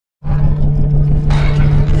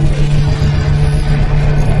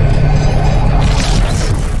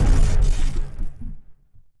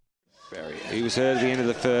was hurt at the end of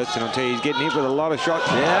the first, and I'll tell you, he's getting hit with a lot of shots.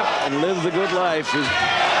 Yep, and live the good life.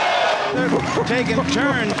 They're taking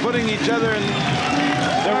turns, putting each other in.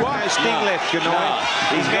 There was no sting left, Ganoy.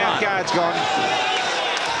 His mouth guard's gone.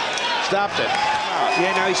 Stopped it.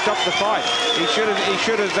 Yeah, no, he stopped the fight. He should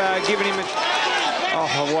have given him a...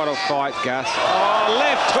 Oh, what a fight, Gus. Oh,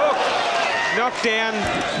 left hook. Knockdown.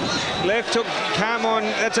 Left hook. Come on,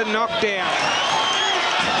 that's a knockdown.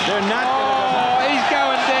 They're not. Oh, he's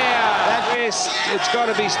going down. Yes, it's got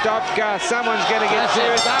to be stopped, Gus. Someone's going to get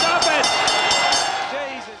serious. Stop it!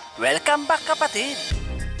 Jesus. Welcome back, kapatid.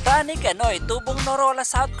 Ranee Ganoy, tubong Norola,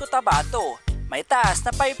 South Cotabato. May taas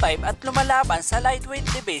na 5'5" at lumalaban sa lightweight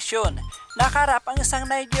division. Nakarap ang isang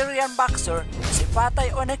Nigerian boxer si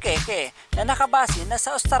Fatay Onekeke na nakabase na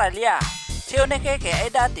sa Australia. Si Onekeke ay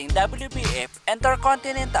dating WBF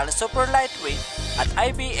Intercontinental Super Lightweight at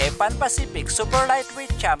IBF Pan-Pacific Super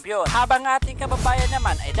Lightweight Champion. Habang ating kababayan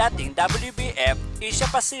naman ay dating WBF Asia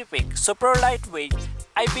Pacific Super Lightweight,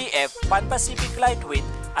 IBF Pan-Pacific Lightweight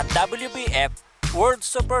at WBF World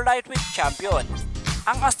Super Lightweight Champion.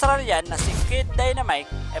 Ang Australian na si Kid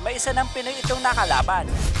Dynamite ay may isa ng Pinoy itong nakalaban.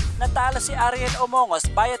 Natalo si Ariel Omongos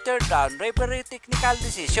by a third round referee technical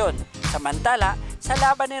decision. Samantala, sa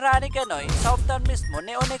laban ni Ranee Ganoy sa hometown mismo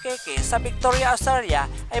ni Onekeke sa Victoria, Australia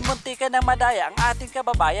ay muntikan ng madaya ang ating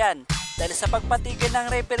kababayan dahil sa pagpatigil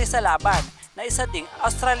ng referee sa laban na isa ding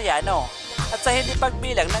Australiano. At sa hindi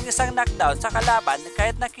pagbilang ng isang knockdown sa kalaban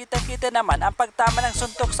kahit nakita-kita naman ang pagtama ng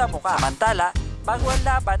suntok sa mukha. Samantala, bago ang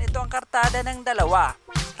laban, ito ang kartada ng dalawa.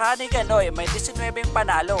 Ranee Ganoy may 19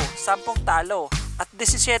 panalo, 10 talo at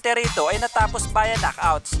 17 rito ay natapos via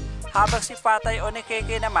knockouts. Habang si Fatay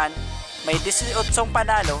Onekeke naman may 18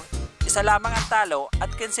 panalo, isa lamang ang talo at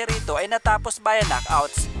 15 rito ay natapos via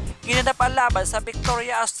knockouts. Ginanap ang laban sa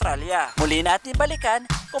Victoria, Australia. Muli natin balikan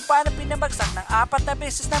kung paano pinabagsak ng 4 na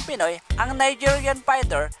beses ng Pinoy ang Nigerian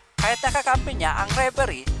fighter kahit nakakampi niya ang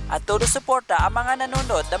referee at todo suporta ang mga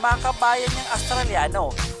nanonood na mga kabayan niyang Australiano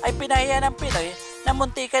ay pinahiya ng Pinoy na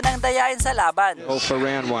muntikan ng dayain sa laban. Oh, for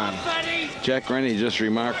round one. Jack Ranee just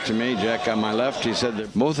remarked to me, Jack on my left, he said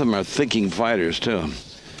that both of them are thinking fighters too.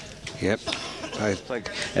 Yep.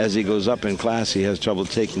 Like as he goes up in class, he has trouble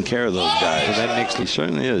taking care of those guys. So that next, he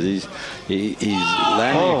certainly is. He's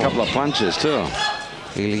landing a couple of punches too.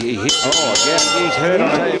 He hit. Oh, yeah, he's hurt.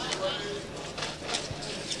 I'll tell you.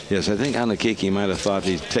 Yes, I think Onekeke might have thought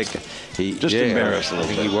he'd take. He just embarrassed a little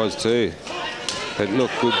bit. I think he was too. But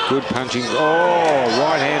look, good punching. Oh,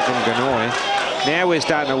 right hand from Ganoy. Now we're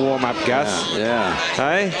starting to warm up, Gus. Yeah.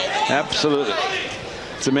 Hey? Absolutely.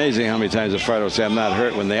 It's amazing how many times a fighter will say, I'm not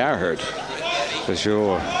hurt when they are hurt. For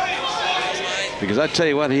sure. Because I tell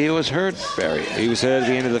you what, he was hurt, Barry. He was hurt at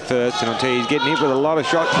the end of the first, and I'll tell you, he's getting hit with a lot of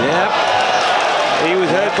shots. Yep. He was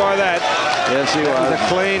hurt by that. Yes, he was. It was a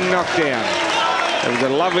clean knockdown. It was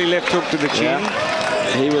a lovely left hook to the chin. Yep.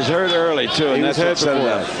 He was hurt early, too, and that's what set it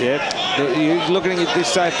up. Yep. You're looking at this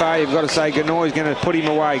so far, you've got to say Ganoy's going to put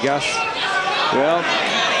him away, Gus. Well,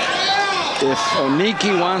 if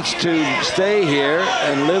Onekeke wants to stay here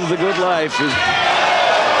and live the good life, which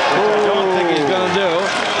I don't think he's going to do.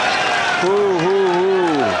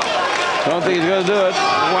 Don't think he's going to do it.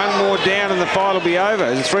 One more down and the fight will be over.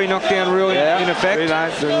 Is a 3 knockdown rule in effect?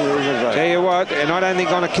 Tell you what, and I don't think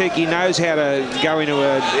Onekeke knows how to go into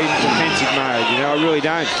a defensive mode. You know, I really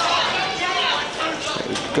don't.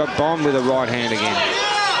 Got bombed with a right hand again.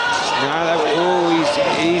 No,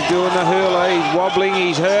 he's doing the hurler. He's wobbling.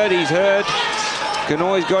 He's hurt.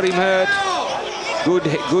 Ganoy's got him hurt.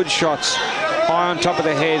 Good shots. High on top of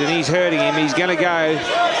the head, and he's hurting him. He's going to go.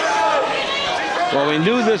 Well, we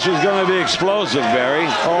knew this was going to be explosive, Barry.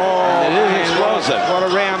 Oh, it is explosive. What a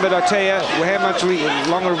round, but I tell you, how much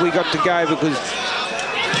longer have we got to go? Because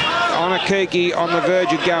Onekeke on the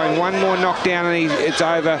verge of going. One more knockdown and it's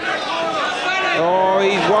over. Oh,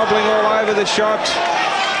 he's wobbling all over the shot.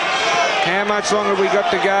 How much longer have we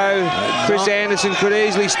got to go? Chris Anderson could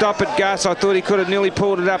easily stop it, Gus. I thought he could have nearly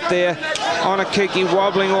pulled it up there. Onekeke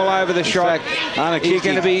wobbling all over the shot.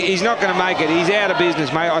 He's not going to make it. He's out of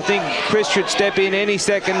business, mate. I think Chris should step in any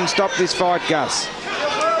second and stop this fight, Gus.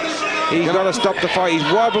 He's got to stop the fight. He's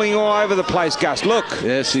wobbling all over the place, Gus. Look.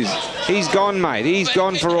 Yes, he's gone, mate. He's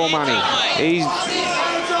gone for all money.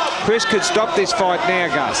 Chris could stop this fight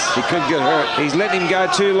now, Gus. He could get hurt. He's letting him go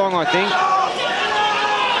too long, I think.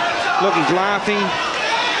 Look, he's laughing.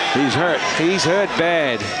 He's hurt. He's hurt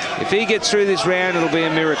bad. If he gets through this round, it'll be a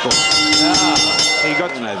miracle. He got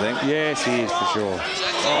him, I think. Yes, he is, for sure.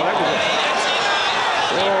 Oh, that was it.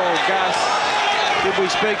 Oh, Gus. Did we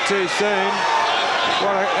speak too soon?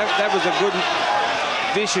 That was a good,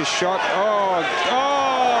 vicious shot. Oh,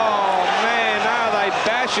 man, are they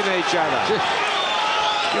bashing each other.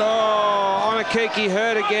 Oh, Onakiki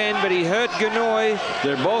hurt again, but he hurt Ganoy.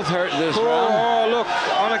 They're both hurt this round. Oh, look,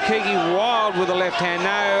 Onakiki wild with the left hand.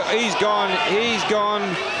 No, he's gone. He's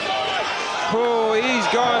gone. Oh, he's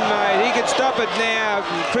gone, mate. He can stop it now.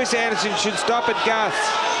 Chris Anderson should stop it, Gus.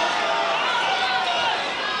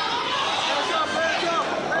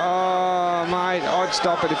 Oh, mate, I'd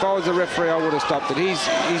stop it. If I was the referee, I would have stopped it. He's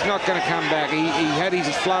not going to come back. He had his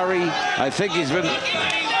flurry. I think he's been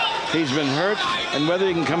hurt, and whether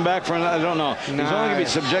he can come back for another, I don't know. No. He's only going to be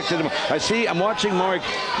subjected to. I'm watching Maury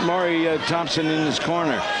Thompson in his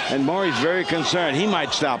corner, and Maury's very concerned. He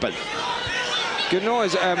might stop it.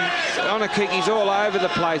 Ganoy's Onakiki's all over the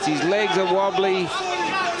place. His legs are wobbly.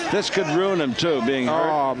 This could ruin him too, being hurt.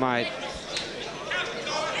 Oh, mate.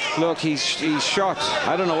 Look, he's shot.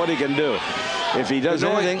 I don't know what he can do. If he does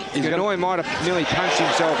anything, Ganoy might have nearly punched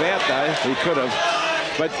himself out, though. He could have.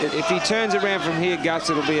 But if he turns around from here, Gus,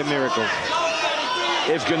 it'll be a miracle.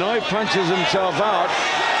 If Ganoy punches himself out,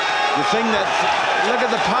 the thing that... Look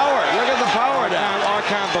at the power. Look at the power now. I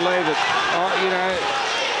can't believe it. Oh, you know...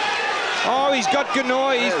 Oh, he's got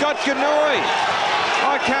Ganoy. He's got Ganoy.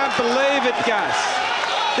 I can't believe it, Gus.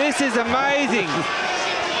 This is amazing.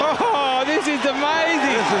 Oh, this is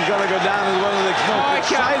amazing. This is going to go down as one of the most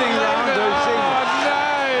exciting rounds we've seen. Oh,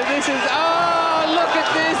 no. This is... Oh, look at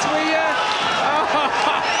this, will you?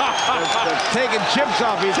 They're taking chips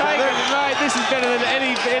off each other. Mate, this is better than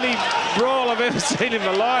any brawl I've ever seen in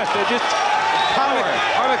my life. They're just... Power.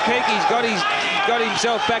 Onakiki's got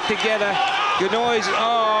himself back together. Ganoy's...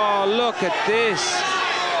 Oh, look at this.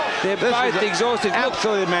 They're both exhausted.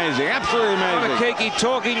 Absolutely amazing. Absolutely amazing. Onakiki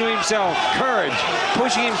talking to himself. Courage.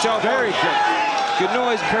 Pushing himself. Very good.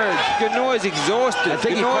 Ganoy's courage. Ganoy's exhausted. I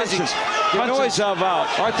think Ganoy's himself out.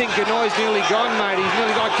 I think Ganoy's nearly gone, mate. He's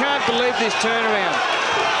nearly gone. I can't believe this turnaround.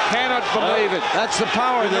 Cannot believe it. That's the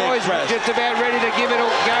power they express. Just about ready to give it a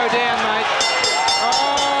go down, mate.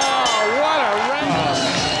 Oh, what a round.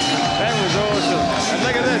 That was awesome. And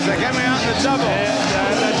look at this. They're coming out in the double. Yeah,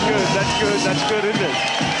 that's good. That's good. That's good, isn't it?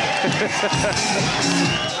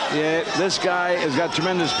 Yeah, this guy has got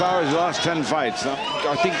tremendous power. He's lost 10 fights. So.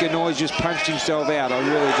 I think Ganoy's just punched himself out. I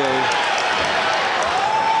really do.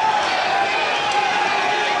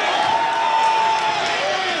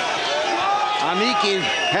 Aniki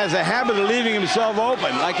has a habit of leaving himself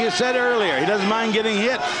open. Like you said earlier, he doesn't mind getting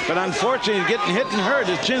hit. But unfortunately, he's getting hit and hurt.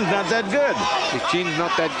 His chin's not that good. His chin's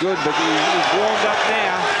not that good, but he's warmed up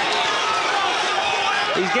now.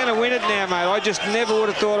 He's going to win it now, mate. I just never would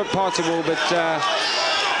have thought it possible, but...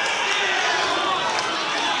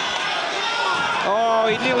 Oh,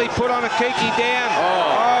 he nearly put Onakiki down.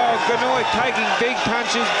 Oh, Ganoy taking big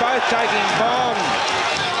punches, both taking bombs.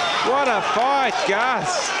 What a fight,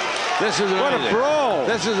 Gus. This is amazing. What a brawl.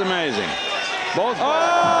 This is amazing. Both.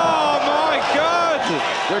 Oh, my God.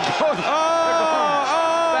 They're going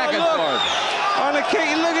back and forth.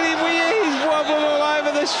 Onakiki, look at him. He's wobbling all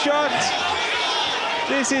over the shot.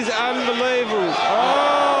 This is unbelievable.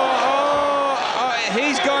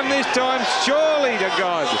 He's gone this time, surely to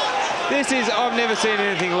God. I've never seen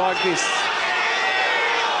anything like this.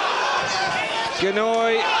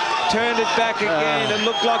 Ganoy turned it back again. It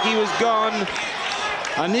looked like he was gone.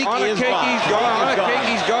 Onakiki's gone.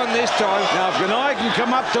 Onakiki's gone this time. Now, if Ganoy can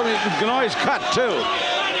come up to him, Ganoy's cut too.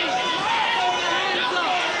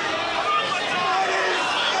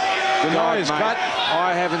 Ganoy's cut.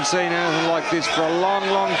 I haven't seen anything like this for a long,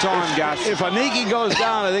 long time, Gus. If Aniki goes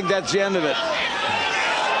down, I think that's the end of it.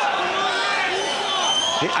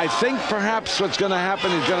 I think perhaps what's going to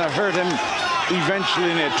happen is going to hurt him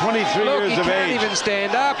eventually. 23 years of age. He can't even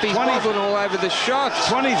stand up. He's wobbling all over the shots.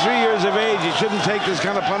 23 years of age. He shouldn't take this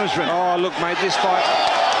kind of punishment. Oh, look, mate, this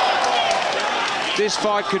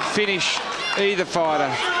fight could finish either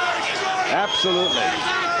fighter. Absolutely.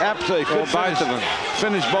 Absolutely. Or both of them.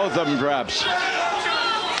 Finish both of them, perhaps.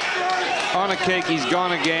 Onakiki's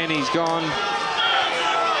gone again. He's gone.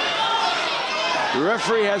 The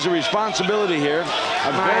referee has a responsibility here,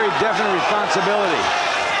 a very definite responsibility.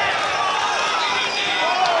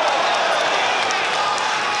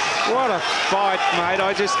 What a fight, mate.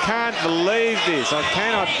 I just can't believe this. I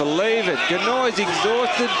cannot believe it. Ganoy's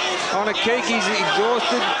exhausted. Onakiki's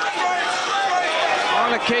exhausted.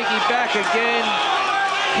 Onakiki back again.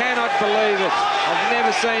 Cannot believe it. I've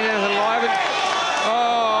never seen anything like it.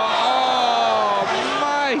 Oh,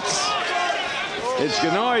 mate. It's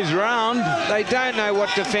Ganoy's round. They don't know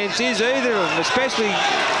what defense is, either of them, especially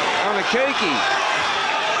Onakiki.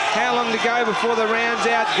 How long to go before the round's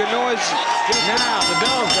out? Ganoy's... Now, the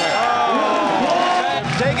bell's there. Oh.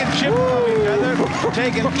 Taking chips off each other,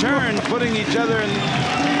 taking turns, putting each other in...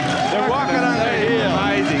 They're walking on their heels.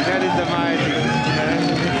 Amazing. That is amazing.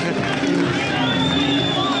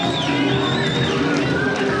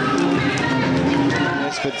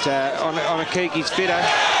 Yes, but on a Kiki's fitter.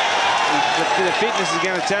 The fitness is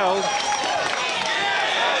going to tell.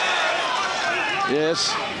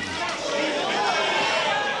 Yes.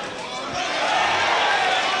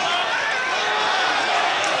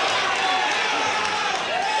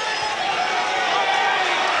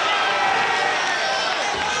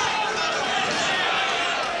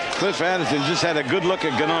 Cliff Anderson just had a good look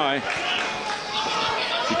at Ganoy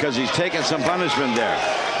because he's taken some punishment there.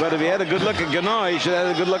 But if he had a good look at Ganoy, he should have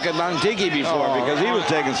had a good look at Montiki before because he was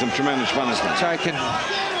taking some tremendous punishment. Taken,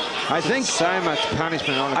 I think so much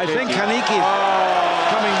punishment on. I think Kaniki's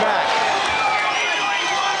coming back.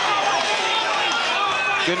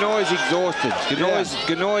 Ganoy's exhausted.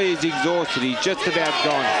 Ganoy is exhausted. He's just about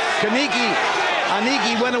gone.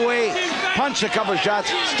 Aniki went away, punched a couple of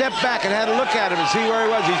shots, stepped back and had a look at him and see where he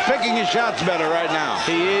was. He's picking his shots better right now.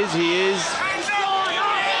 He is.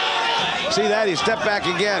 See that? He stepped back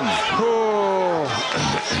again. Oh.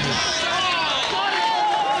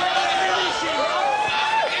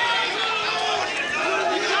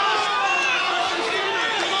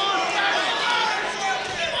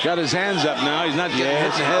 Got his hands up now. He's not getting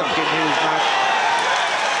hit in the head.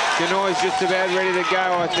 Ganoy's just about ready to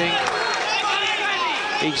go, I think.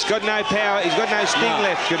 He's got no power. He's got no sting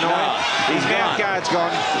left, Ganoy. No, his mouth guard's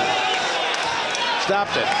gone.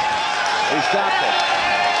 Stopped it. He stopped it.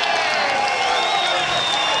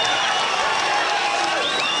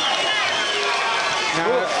 No,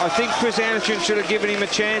 I think Chris Anderson should have given him a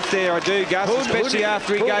chance there. I do, Gus, especially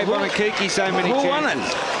after he gave Onakiki so many chances. Who won it?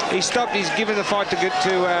 He stopped. He's given the fight to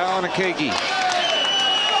Onakiki.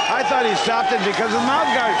 I thought he stopped it because the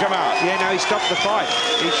mouth guard come out. Yeah, no, he stopped the fight.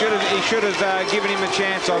 He should have given him a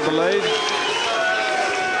chance, I believe.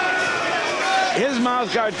 His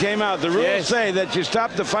mouth guard came out. The rules say that you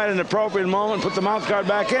stop the fight at an appropriate moment, put the mouth guard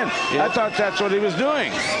back in. I thought that's what he was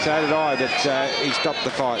doing. So did I, but he stopped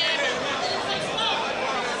the fight.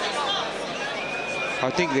 I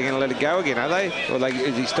think they're going to let it go again, are they? Or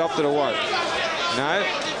is he stopped it or what? No.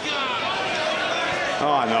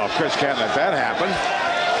 Oh, no, Chris can't let that happen.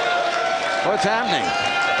 What's happening?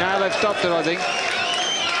 No, they've stopped it, I think.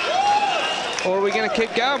 Or are we going to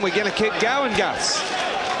keep going? We're going to keep going, Gus.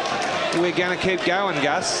 We're going to keep going,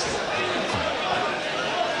 Gus.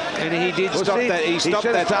 And he did stop that. He stopped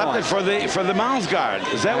that stopped fight. it for the mouth guard.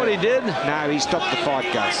 Is that what he did? No, he stopped the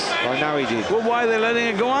fight, Gus. I know he did. Well, why are they letting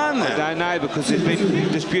it go on then? I don't know, because there's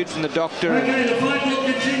been dispute from the doctor. Okay, the fight will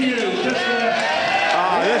continue.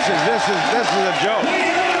 This is a joke.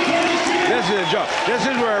 This is a joke. This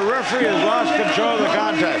is where a referee has lost control of the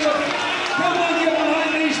contest.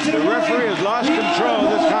 The referee has lost control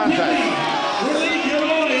of this contest.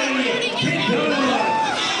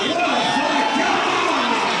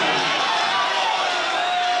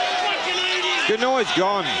 Ganoy's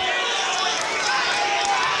gone.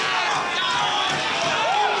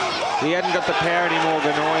 He hadn't got the power anymore,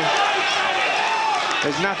 Ganoy.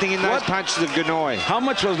 There's nothing in those punches of Ganoy. How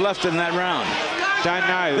much was left in that round? Don't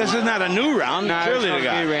know. This is not a new round. No, Surely it's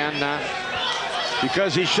not a new round, no.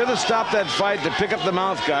 Because he should have stopped that fight to pick up the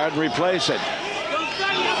mouth guard and replace it.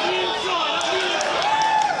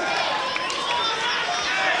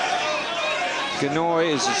 Ganoy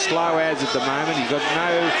is as slow as at the moment. He's got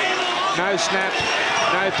no snap,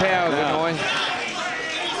 no power, Ganoy.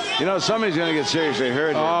 You know, somebody's going to get seriously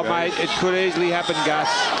hurt. Oh, here, mate, it could easily happen, Gus.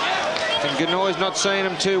 And Ganoy's not seeing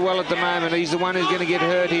him too well at the moment. He's the one who's going to get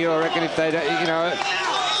hurt here, I reckon, if they don't, you know.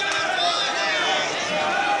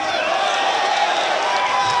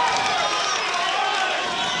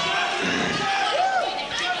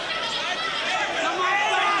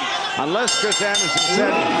 Unless Chris Anderson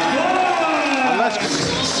said,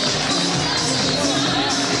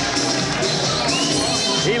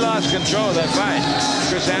 he lost control of that fight.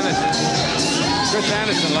 Chris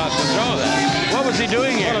Anderson lost control of that. What was he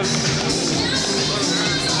doing here?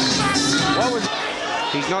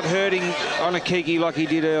 He's not hurting Onakiki like he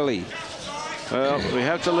did early. Well, we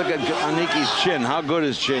have to look at Aniki's chin, how good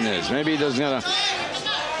his chin is. Maybe he doesn't have a...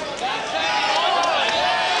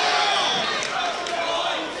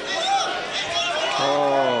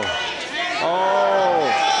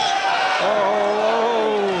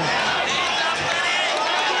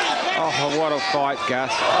 What a fight,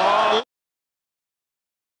 Gus.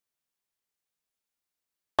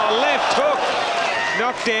 Left hook.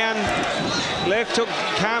 Knockdown. Left hook.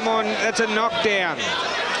 Come on. That's a knockdown.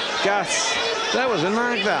 Gus. That was a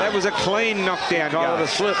knockdown. That was a clean knockdown, Call it a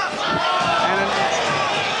slip. And a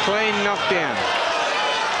clean knockdown.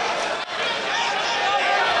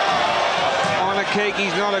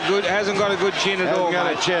 Kiki's hasn't got a good chin at all. Hasn't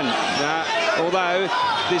got a chin. Nah, although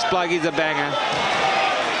this bloke is a banger.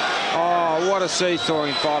 Oh, what a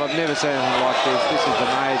seesawing fight. I've never seen anything like this. This is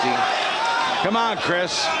amazing. Come on,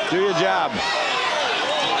 Chris. Do your job.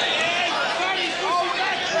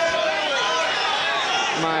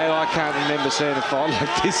 Mate, I can't remember seeing a fight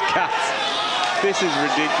like this, Gus. This is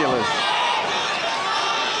ridiculous.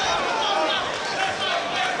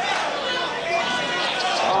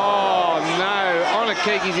 Oh, no.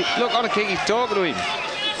 Onakiki's talking to him.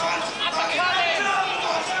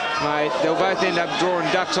 Mate, they'll both end up drawing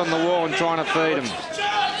ducks on the wall and trying to feed him.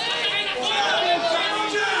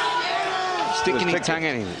 Sticking his tongue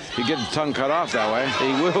at him. He'll get his tongue cut off that way.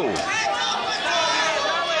 He will.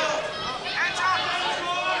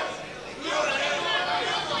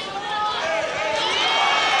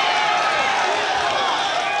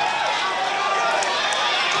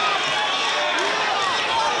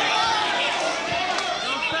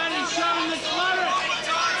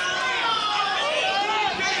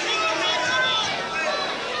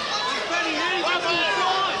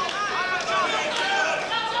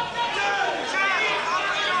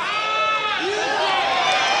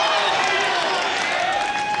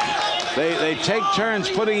 They take turns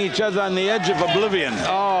putting each other on the edge of oblivion.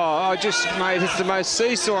 Oh, mate, it's the most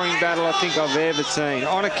seesawing battle I think I've ever seen.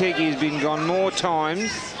 Onakiki has been gone more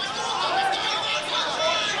times.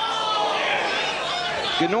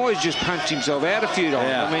 Ganoy's just punched himself out a few times.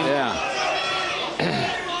 Yeah, I mean, yeah.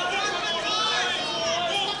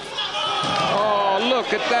 Oh,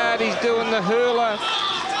 look at that. He's doing the hurler.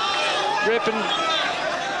 Ripping.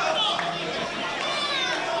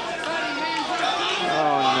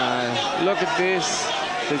 Oh, no. Look at this.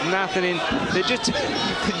 There's nothing in.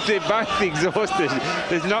 They're both exhausted.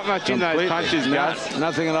 There's not much in those punches, Gus.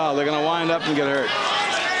 Nothing at all. They're going to wind up and get hurt.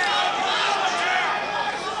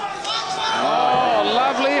 Oh,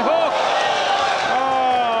 lovely hook.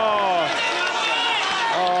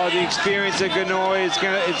 Oh, the experience of Ganoy is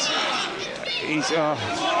going to.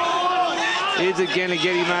 He's going to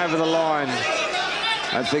get him over the line.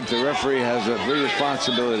 I think the referee has a big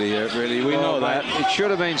responsibility here, really. We know that. It should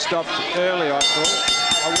have been stopped early, I thought.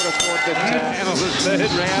 I would have thought that and it was the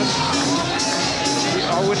third round.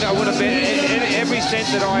 I would have bet every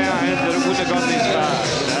cent that I owned that it wouldn't have gone this far,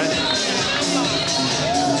 you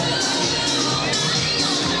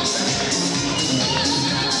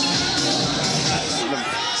know? The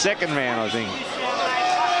second round, I think.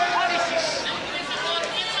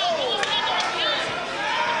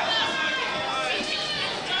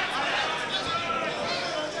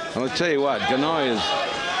 I'll tell you what, Ganoy is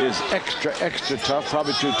extra tough,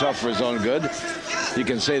 probably too tough for his own good. You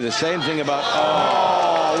can say the same thing about...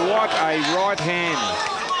 Oh, what a right hand.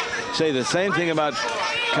 Say the same thing about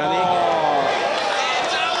Cunny. Oh.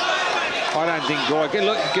 I don't think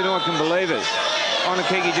Ganoy can believe it.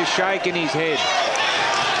 Onakiki just shaking his head.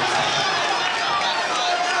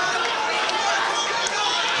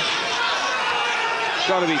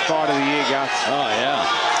 Got to be fight of the year, Gus. Oh, yeah.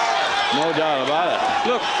 No doubt about it.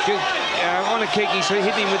 Look, Onakiki's hit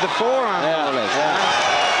him with the forearm. Yeah, more or less. Yeah.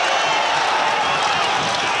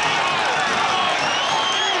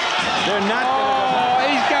 They're not going to go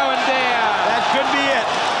down. He's going down. That could be it.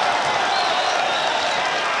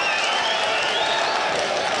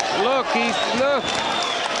 Look.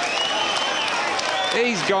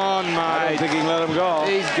 He's gone, mate. I don't think he can let him go.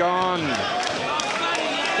 He's gone.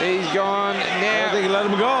 He's gone. I Now, don't think he let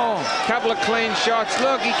him go. couple of clean shots.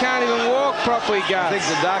 Look, he can't even walk properly, Gus. I think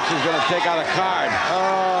the doctor's going to take out a card.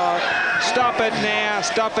 Oh, stop it now.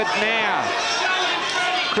 Stop it now.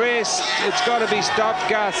 Chris, it's got to be stopped,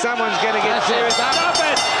 Gus. Someone's going to get serious. Stop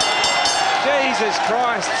it! Jesus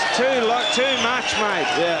Christ. Too much, mate.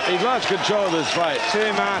 Yeah, he's lost control of this fight.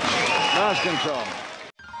 Too much. Lost control.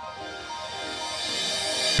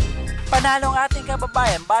 Panalo ang ating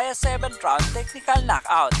kababayan via 7th round technical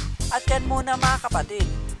knockout. At yan muna mga kapatid.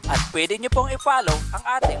 At pwede nyo pong i-follow ang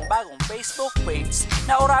ating bagong Facebook page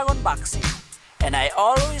na Oragon Boxing. And I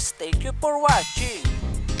always thank you for watching.